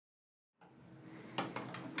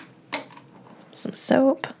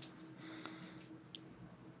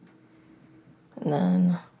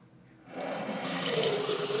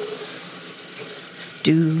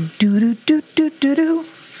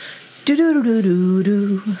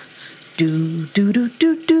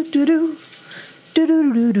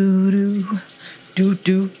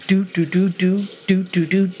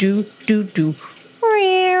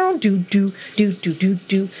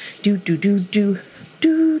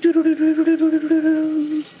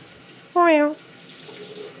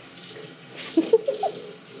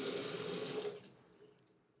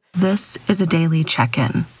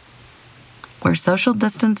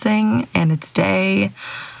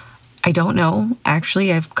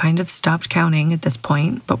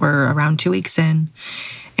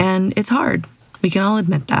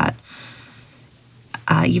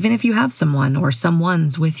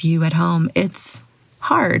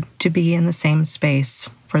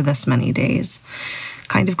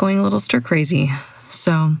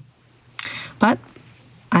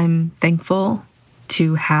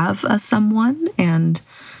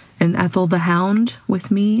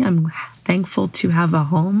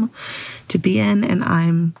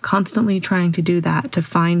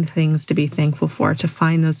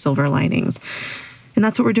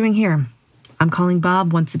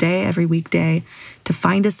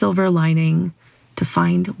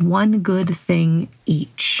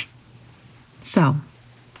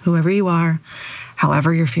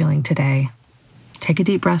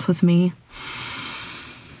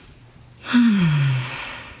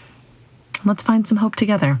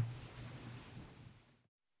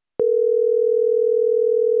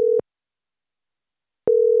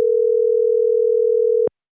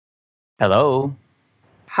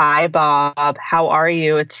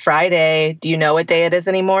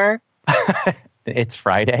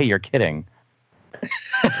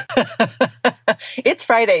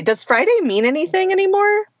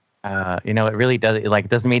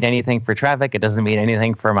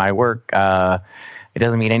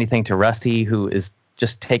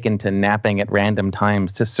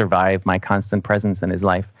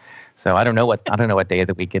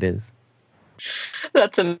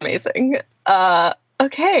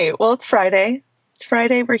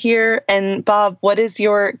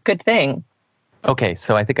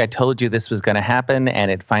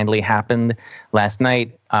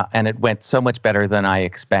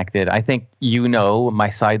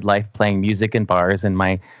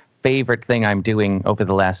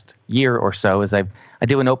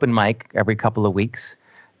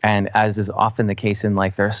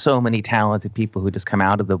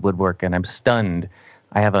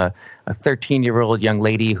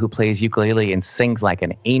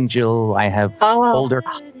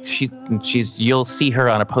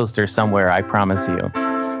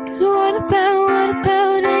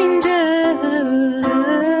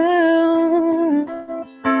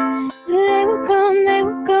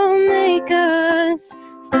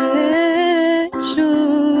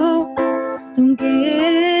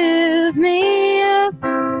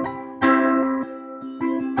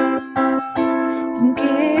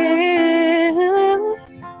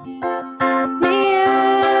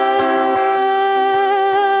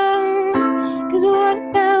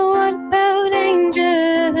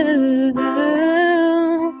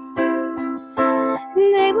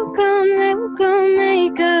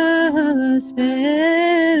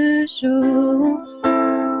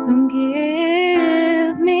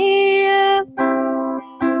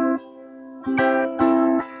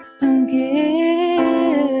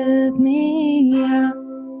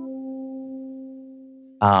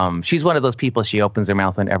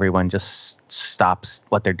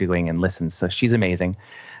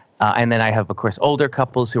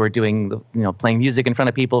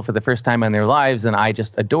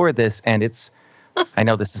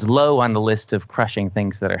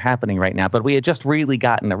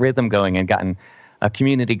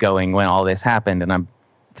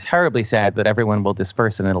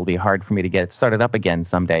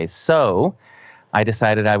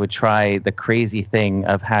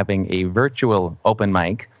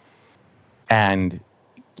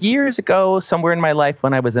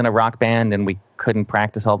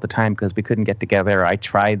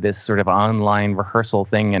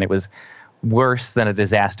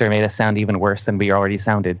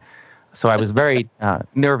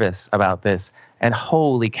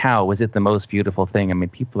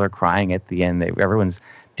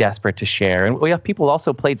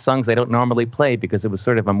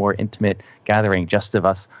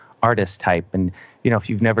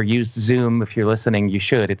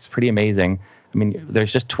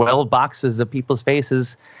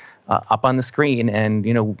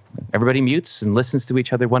everybody mutes and listens to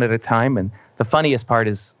each other one at a time. And the funniest part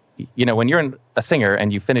is, when you're a singer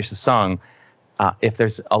and you finish a song, if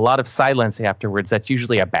there's a lot of silence afterwards, that's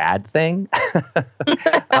usually a bad thing.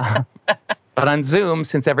 But on Zoom,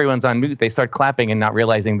 since everyone's on mute, they start clapping and not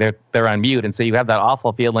realizing they're on mute. And so you have that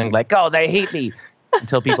awful feeling like, oh, they hate me,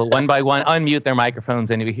 until people one by one unmute their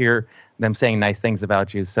microphones and you hear them saying nice things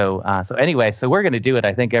about you. So anyway, we're going to do it,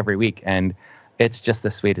 I think, every week. And it's just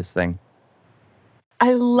the sweetest thing.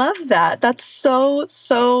 I love that. That's so,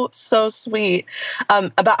 so, so sweet.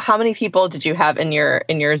 About how many people did you have in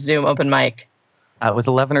your Zoom open mic? It was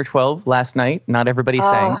 11 or 12 last night. Not everybody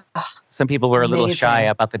sang. Some people were a little shy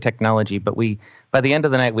about the technology, but by the end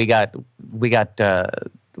of the night, we got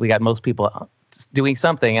most people doing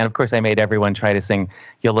something. And of course, I made everyone try to sing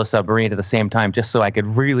YOLO Submarine at the same time, just so I could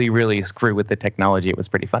really, really screw with the technology. It was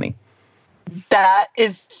pretty funny. That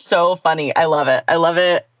is so funny. I love it. I love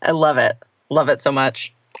it. I love it. Love it so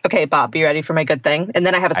much. Okay, Bob, you ready for my good thing? And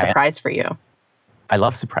then I have a surprise for you. I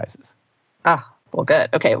love surprises. Oh, well, good.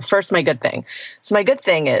 Okay, well, first, my good thing. So my good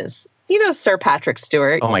thing is, Sir Patrick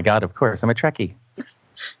Stewart. Oh, my God, of course. I'm a Trekkie.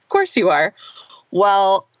 Of course you are.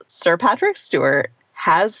 Well, Sir Patrick Stewart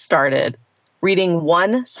has started reading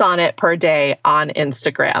one sonnet per day on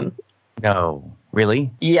Instagram. No,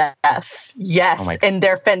 really? Yes. Oh, and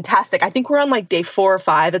they're fantastic. I think we're on like day 4 or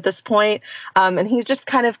 5 at this point. And he's just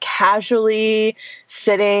kind of casually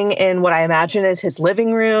sitting in what I imagine is his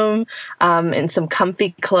living room, in some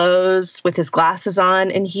comfy clothes with his glasses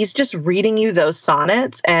on. And he's just reading you those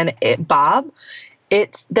sonnets. And Bob,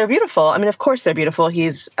 they're beautiful. I mean, of course they're beautiful.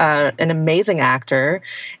 He's an amazing actor,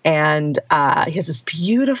 and he has this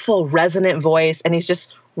beautiful resonant voice, and he's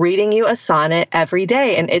just reading you a sonnet every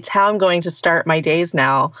day. And it's how I'm going to start my days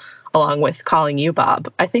now, along with calling you Bob.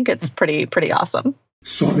 I think it's pretty awesome.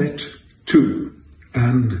 Sonnet 2,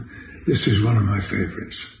 and this is one of my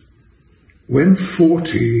favorites. When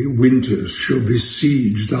 40 winters shall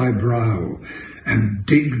besiege thy brow, and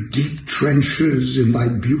dig deep trenches in thy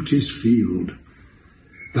beauty's field,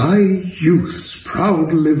 thy youth's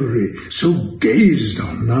proud livery, so gazed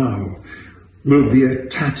on now, will be a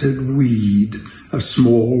tattered weed of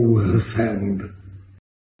small worth held.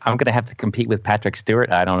 I'm going to have to compete with Patrick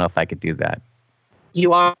Stewart. I don't know if I could do that.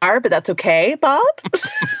 You are, but that's okay, Bob.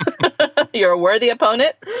 You're a worthy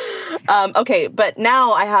opponent. Okay, but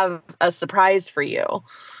now I have a surprise for you.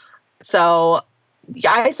 So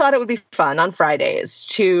I thought it would be fun on Fridays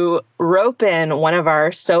to rope in one of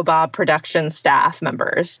our So Bob production staff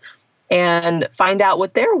members and find out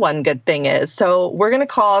what their one good thing is. So we're going to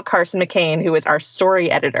call Carson McCain, who is our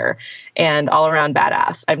story editor and all-around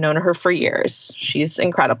badass. I've known her for years. She's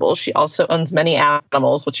incredible. She also owns many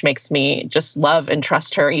animals, which makes me just love and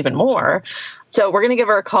trust her even more. So we're going to give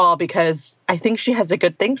her a call because I think she has a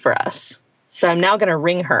good thing for us. So I'm now going to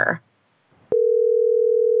ring her.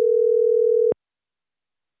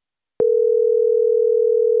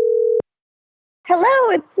 Hello,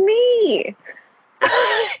 it's me.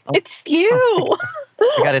 It's you. Oh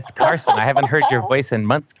my God, it's Carson. I haven't heard your voice in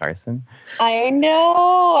months, Carson. I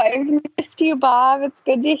know. I've missed you, Bob. It's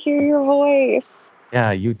good to hear your voice.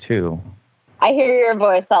 Yeah, you too. I hear your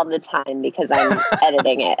voice all the time because I'm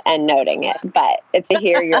editing it and noting it, but it's to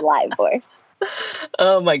hear your live voice.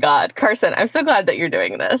 Oh my God, Carson, I'm so glad that you're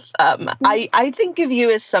doing this. I think of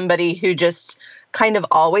you as somebody who just kind of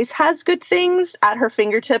always has good things at her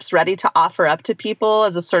fingertips ready to offer up to people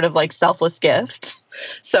as a sort of like selfless gift.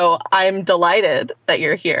 So I'm delighted that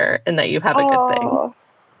you're here and that you have a good thing.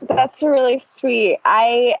 That's really sweet.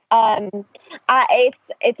 It's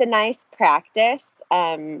a nice practice.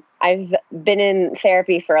 I've been in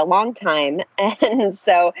therapy for a long time. And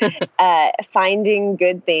so finding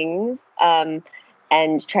good things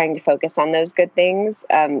and trying to focus on those good things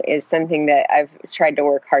is something that I've tried to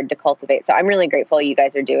work hard to cultivate. So I'm really grateful you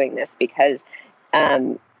guys are doing this because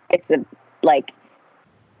it's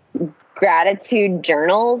gratitude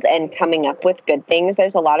journals and coming up with good things.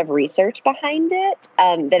 There's a lot of research behind it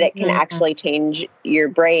that it can actually change your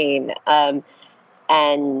brain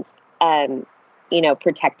and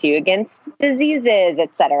protect you against diseases,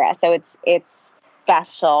 etc. So it's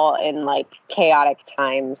special in like chaotic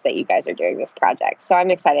times that you guys are doing this project. So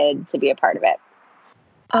I'm excited to be a part of it.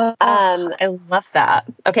 I love that.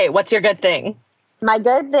 Okay, what's your good thing? My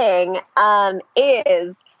good thing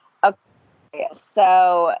is, okay,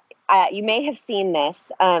 so you may have seen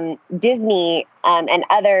this. Disney and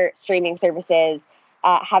other streaming services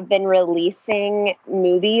have been releasing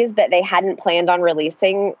movies that they hadn't planned on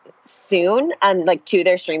releasing soon, to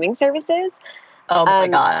their streaming services. Oh my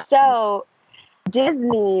God. So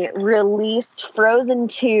Disney released Frozen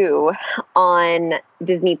 2 on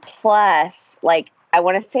Disney Plus I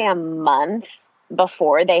want to say a month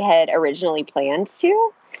before they had originally planned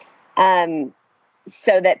to,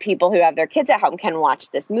 so that people who have their kids at home can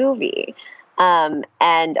watch this movie.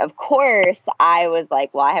 And of course, I was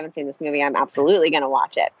like, well, I haven't seen this movie. I'm absolutely going to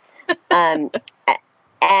watch it.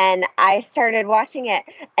 And I started watching it.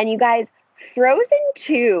 And you guys, Frozen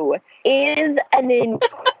 2 is an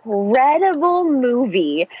incredible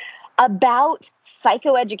movie about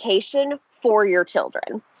psychoeducation for your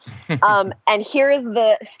children. And here is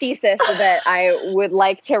the thesis that I would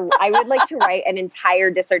like to write an entire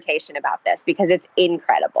dissertation about this, because it's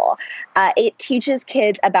incredible. It teaches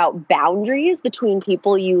kids about boundaries between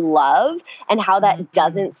people you love and how that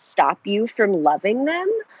doesn't stop you from loving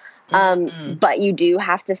them. But you do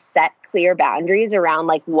have to set clear boundaries around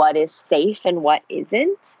like what is safe and what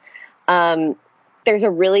isn't. There's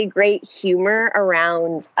a really great humor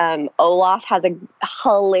around, Olaf has a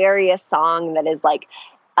hilarious song that is like,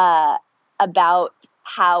 about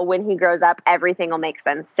how when he grows up, everything will make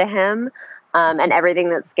sense to him, and everything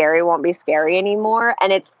that's scary won't be scary anymore.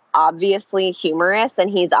 And it's obviously humorous, and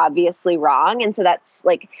he's obviously wrong. And so that's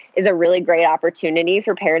like is a really great opportunity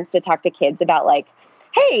for parents to talk to kids about like,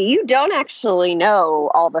 hey, you don't actually know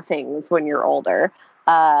all the things when you're older.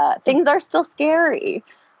 Things are still scary.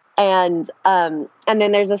 And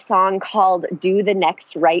then there's a song called "Do the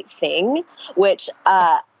Next Right Thing," which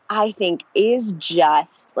I think is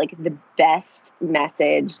just like the best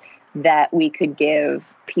message that we could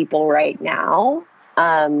give people right now,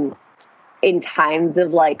 in times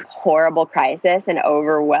of like horrible crisis and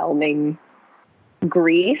overwhelming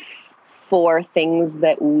grief for things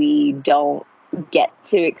that we don't get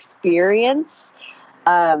to experience,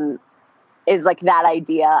 is like that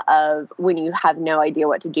idea of when you have no idea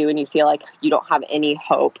what to do and you feel like you don't have any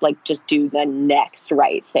hope, like just do the next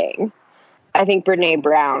right thing. I think Brene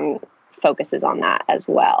Brown focuses on that as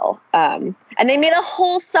well. And they made a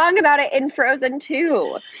whole song about it in Frozen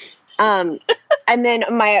 2. And then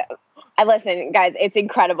listen, guys, it's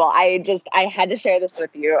incredible. I had to share this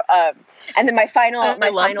with you. And then my final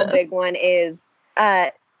big one is,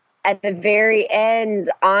 at the very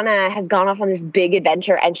end, Anna has gone off on this big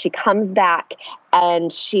adventure and she comes back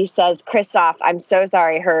and she says, Kristoff, I'm so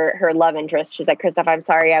sorry. Her love interest. She's like, Kristoff, I'm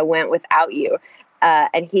sorry I went without you.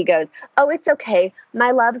 And he goes, oh, it's okay.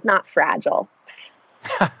 My love's not fragile.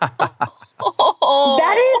 That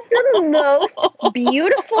is the most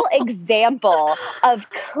beautiful example of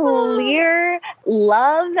clear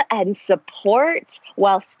love and support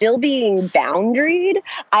while still being boundaried.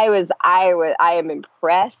 I am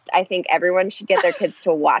impressed. I think everyone should get their kids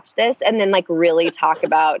to watch this and then like really talk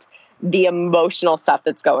about the emotional stuff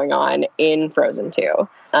that's going on in Frozen 2.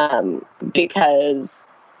 Because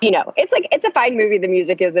it's a fine movie. The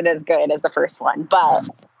music isn't as good as the first one, but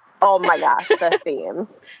oh my gosh, the theme.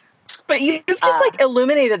 But you've just like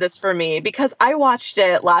illuminated this for me, because I watched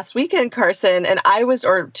it last weekend, Carson, and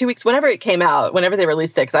or 2 weeks, whenever it came out, whenever they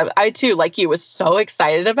released it, because I too, like you, was so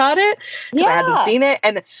excited about it because I hadn't seen it.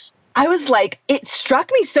 And I was like, it struck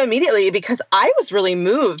me so immediately because I was really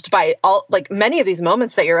moved by all, like many of these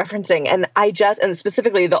moments that you're referencing. And and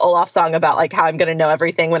specifically the Olaf song about like how I'm going to know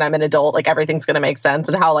everything when I'm an adult, like everything's going to make sense,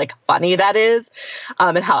 and how like funny that is.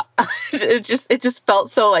 And how it just felt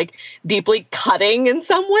so like deeply cutting in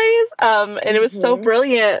some ways. And it was so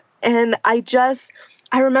brilliant. And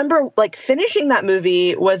I remember like finishing that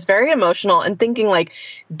movie was very emotional and thinking like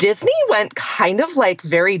Disney went kind of like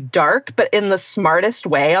very dark, but in the smartest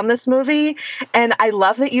way on this movie. And I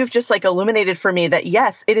love that you've just like illuminated for me that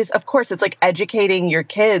yes, it is, of course, it's like educating your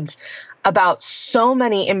kids about so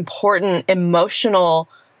many important emotional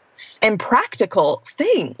and practical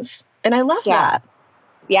things. And I love that.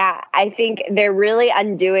 Yeah, I think they're really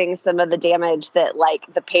undoing some of the damage that like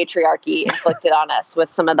the patriarchy inflicted on us with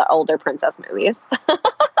some of the older princess movies.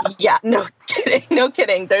 Yeah, no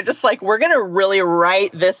kidding. They're just like, we're going to really right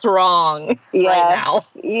this wrong right now.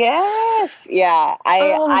 Yes. Yeah.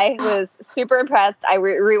 I was super impressed. I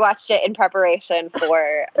rewatched it in preparation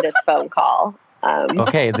for this phone call.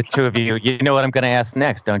 Okay, the two of you know what I'm going to ask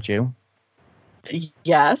next, don't you?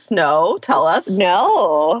 Yes. No. Tell us.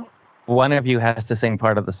 No. One of you has to sing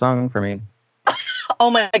part of the song for me. Oh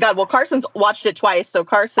my God. Well, Carson's watched it twice. So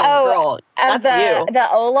Carson, girl, that's you. The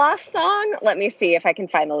Olaf song. Let me see if I can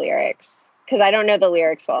find the lyrics, because I don't know the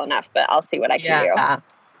lyrics well enough, but I'll see what I can do.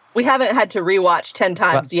 We haven't had to rewatch 10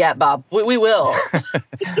 times yet, Bob. We will.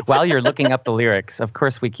 While you're looking up the lyrics, of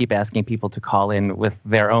course, we keep asking people to call in with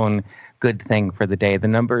their own good thing for the day. The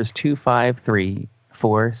number is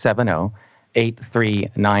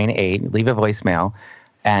 253-470-8398. Leave a voicemail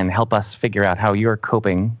and help us figure out how you're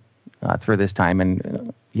coping through this time.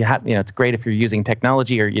 And it's great if you're using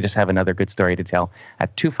technology or you just have another good story to tell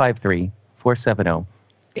at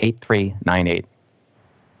 253-470-8398.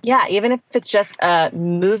 Yeah, even if it's just a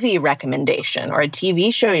movie recommendation or a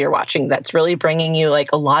TV show you're watching that's really bringing you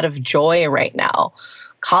like a lot of joy right now,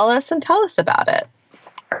 call us and tell us about it.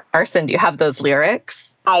 Carson, do you have those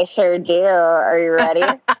lyrics? I sure do. Are you ready?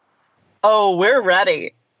 Oh, we're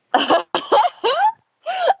ready.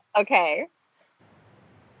 Okay.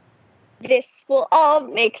 This will all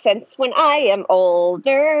make sense when I am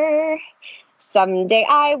older. Someday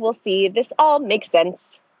I will see this all make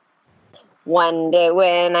sense. One day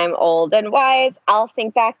when I'm old and wise, I'll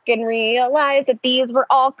think back and realize that these were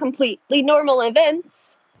all completely normal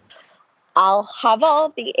events. I'll have all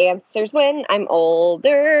the answers when I'm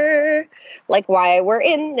older, like why we're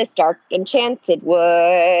in this dark enchanted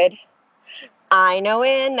wood. I know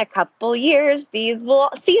in a couple years these will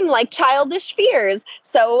seem like childish fears,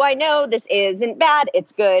 so I know this isn't bad,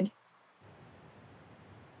 it's good.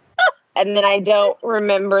 And then I don't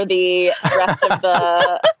remember the rest of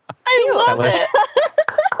the... I love it.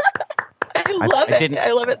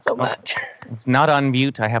 I love it so much. It's not on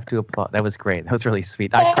mute. I have to applaud. That was great. That was really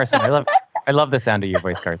sweet. Carson, I love the sound of your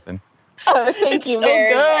voice, Carson. Oh, thank you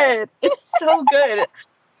very much. It's so good.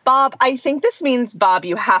 Bob, I think this means, Bob,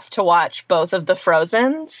 you have to watch both of the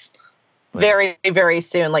Frozens very, very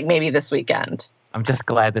soon, like maybe this weekend. I'm just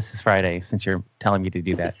glad this is Friday since you're telling me to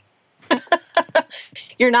do that.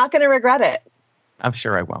 You're not going to regret it. I'm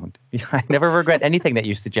sure I won't. I never regret anything that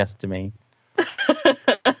you suggest to me.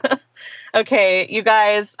 Okay, you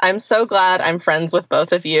guys, I'm so glad I'm friends with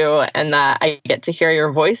both of you and that I get to hear your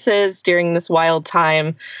voices during this wild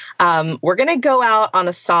time. We're going to go out on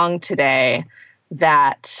a song today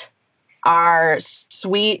that our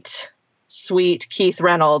sweet, sweet Keith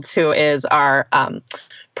Reynolds, who is our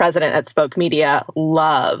president at Spoke Media,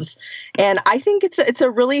 loves. And I think it's a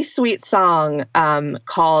really sweet song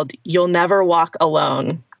called You'll Never Walk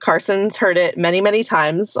Alone. Carson's heard it many, many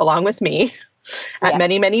times along with me at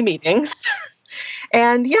many, many meetings.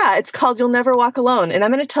 And yeah, it's called You'll Never Walk Alone. And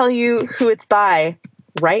I'm going to tell you who it's by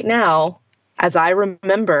right now as I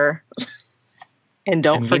remember. And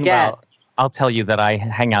don't forget. I'll tell you that I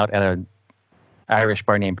hang out at an Irish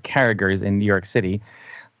bar named Carragher's in New York City,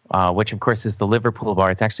 which, of course, is the Liverpool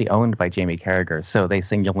bar. It's actually owned by Jamie Carragher. So they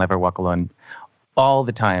sing You'll Never Walk Alone all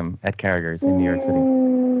the time at Carragher's in New York City.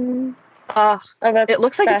 It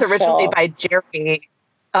looks like it's originally by Jerry.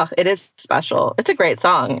 Oh, it is special. It's a great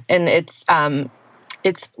song. And it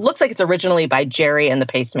looks like it's originally by Jerry and the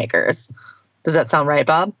Pacemakers. Does that sound right,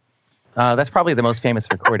 Bob? That's probably the most famous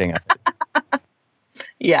recording of it.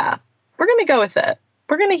 Yeah. We're going to go with it.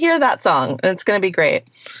 We're going to hear that song, and it's going to be great.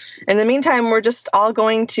 In the meantime, we're just all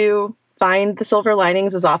going to find the silver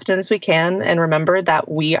linings as often as we can and remember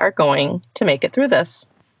that we are going to make it through this.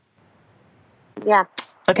 Yeah.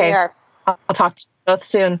 Okay. I'll talk to you both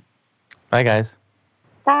soon. Bye, guys.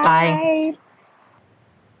 Bye.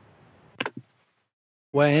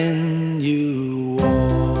 When you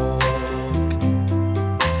walk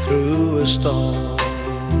through a storm,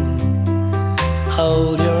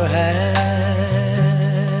 hold your head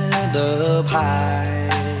up high.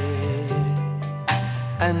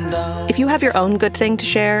 If you have your own good thing to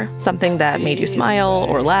share, something that made you smile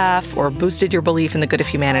or laugh or boosted your belief in the good of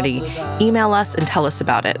humanity, email us and tell us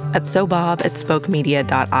about it at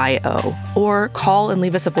sobob@spokemedia.io or call and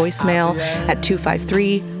leave us a voicemail at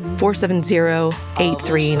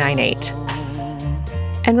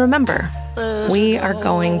 253-470-8398. And remember, we are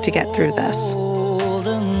going to get through this.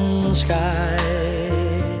 Sky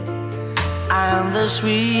and the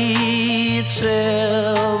sweet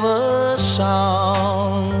silver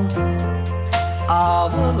song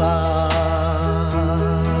of love.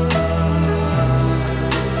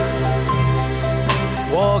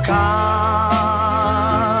 Walk on.